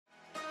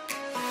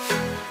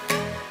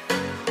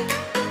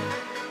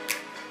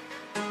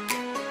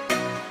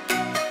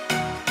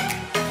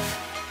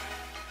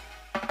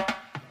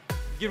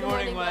Good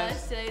morning,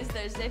 Wes. Today is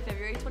Thursday,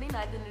 February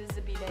 29th, and it is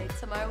a B-Day.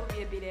 Tomorrow will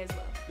be a B-Day as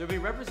well. There will be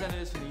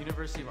representatives from the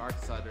University of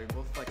Arkansas during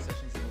both flex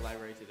sessions in the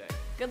library today.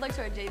 Good luck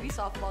to our JV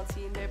softball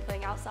team. They're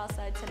playing out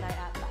Southside tonight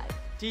at 5.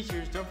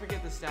 Teachers, don't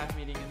forget the staff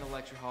meeting in the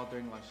lecture hall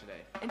during lunch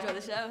today. Enjoy the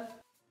show.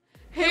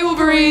 Hey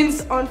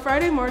Wolverines! On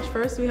Friday, March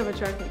 1st, we have a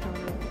track meet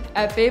coming up.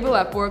 At Fable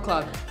at 4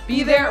 o'clock.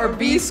 Be there or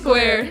be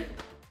squared!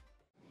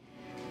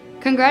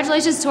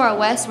 Congratulations to our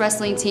West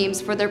wrestling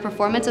teams for their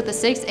performance at the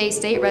 6A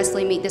state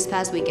wrestling meet this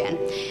past weekend.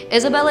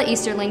 Isabella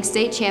Easterling,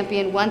 state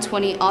champion,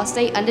 120,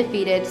 all-state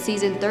undefeated,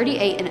 season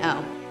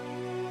 38-0.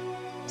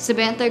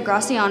 Samantha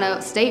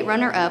Graciano, state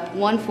runner-up,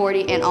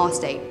 140 and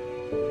all-state.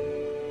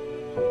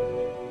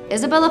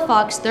 Isabella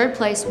Fox, third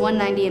place,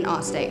 190 and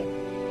all-state.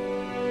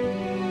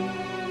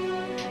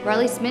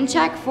 Riley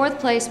Sminchak, fourth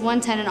place,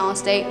 110 and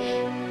all-state.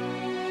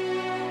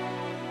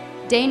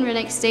 Dane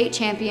Rennick, state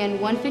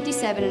champion,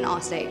 157 and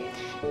all-state.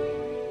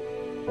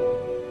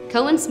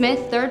 Cohen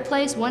Smith, third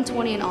place,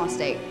 120 in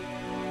all-state.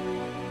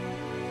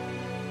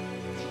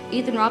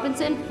 Ethan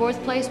Robinson,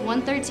 fourth place,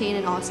 113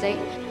 in all-state.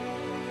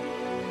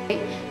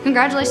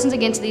 Congratulations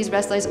again to these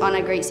wrestlers on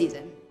a great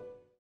season.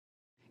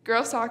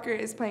 Girls soccer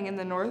is playing in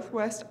the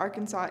Northwest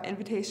Arkansas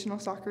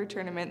Invitational Soccer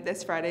Tournament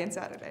this Friday and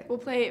Saturday. We'll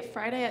play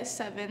Friday at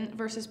 7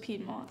 versus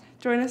Piedmont.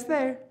 Join us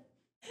there.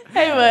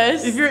 Hey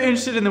Wes! If you're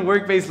interested in the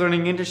Work-Based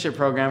Learning Internship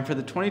Program for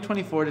the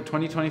 2024 to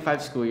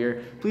 2025 school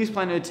year, please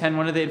plan to attend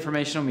one of the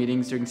informational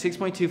meetings during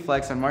 6.2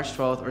 Flex on March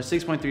 12th or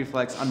 6.3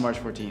 Flex on March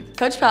 14th.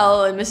 Coach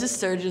Powell and Mrs.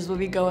 Sturgis will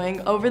be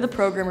going over the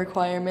program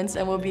requirements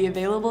and will be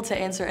available to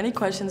answer any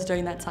questions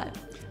during that time.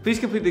 Please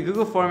complete the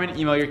Google form and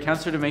email your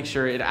counselor to make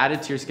sure it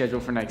added to your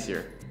schedule for next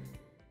year.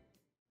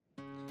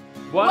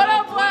 What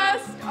up,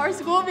 West? Our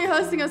school will be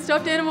hosting a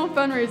stuffed animal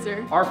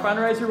fundraiser. Our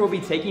fundraiser will be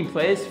taking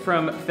place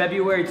from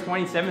February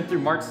 27th through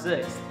March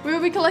 6th. We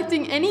will be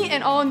collecting any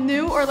and all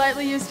new or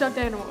lightly used stuffed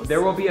animals.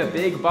 There will be a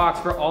big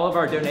box for all of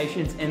our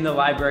donations in the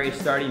library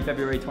starting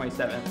February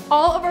 27th.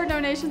 All of our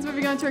donations will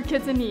be going to our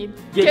kids in need.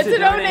 Get to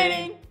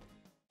donating!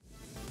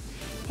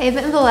 Hey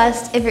Bentonville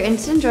West, if you're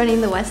interested in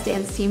joining the West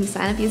Dance team,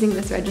 sign up using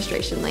this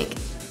registration link.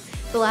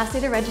 The last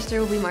day to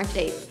register will be March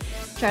 8th.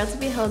 Trials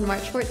will be held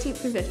March 14th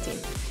through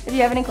 15th. If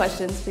you have any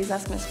questions, please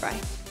ask Ms. Fry.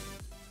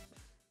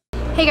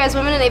 Hey guys,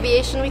 Women in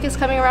Aviation Week is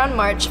coming around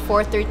March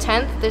 4th through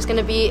 10th. There's going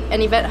to be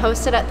an event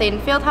hosted at Thaden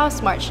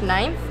Fieldhouse March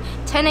 9th,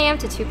 10 a.m.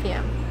 to 2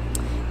 p.m.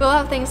 We'll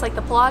have things like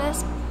the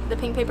Pilates, the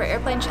Pink Paper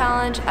Airplane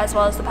Challenge, as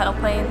well as the pedal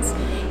planes.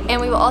 And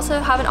we will also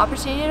have an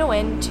opportunity to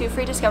win 2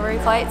 free Discovery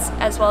flights,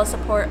 as well as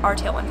support our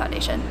Tailwind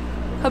Foundation.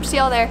 Hope to see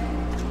y'all there.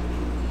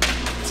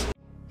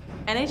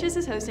 NHS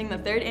is hosting the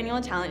 3rd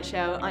annual talent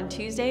show on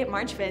Tuesday,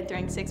 March 5th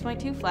during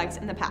 6.2 Flex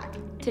in the PAC.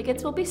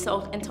 Tickets will be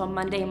sold until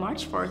Monday,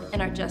 March 4th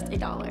and are just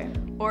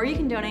 $1. Or you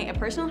can donate a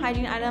personal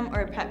hygiene item or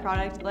a pet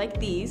product like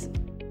these.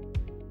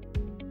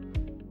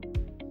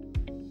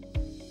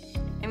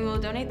 And we will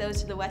donate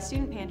those to the West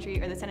Student Pantry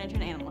or the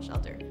Centerton Animal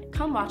Shelter.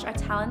 Come watch our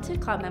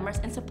talented club members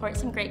and support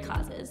some great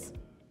causes.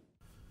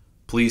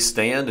 Please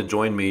stand and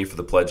join me for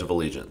the Pledge of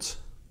Allegiance.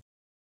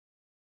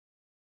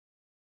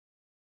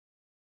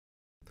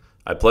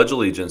 I pledge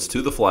allegiance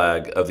to the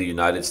flag of the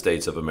United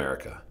States of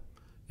America,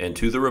 and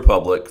to the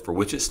republic for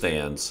which it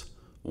stands,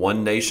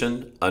 one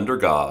nation, under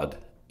God,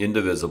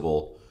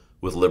 indivisible,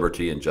 with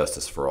liberty and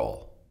justice for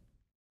all.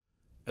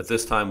 At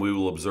this time, we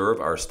will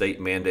observe our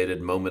state-mandated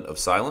moment of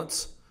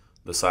silence.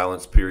 The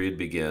silence period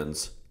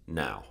begins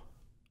now.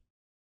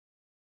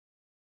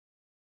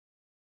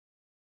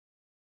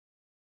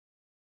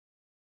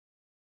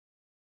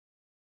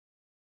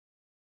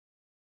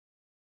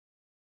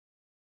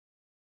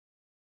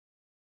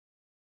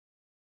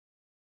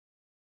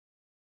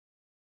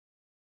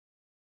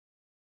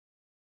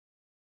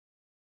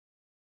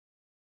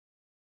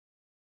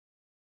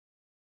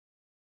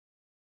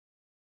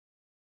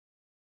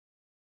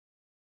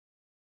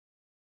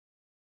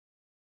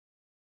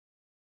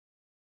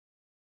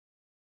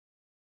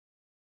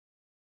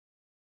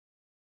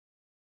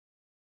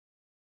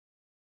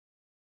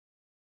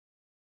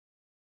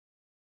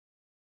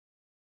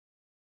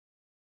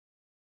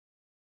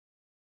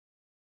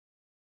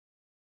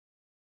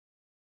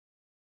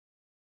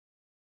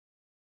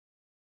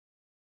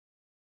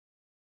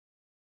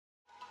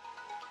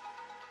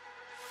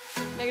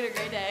 Make it a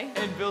great day.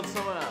 And build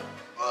someone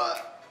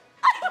up.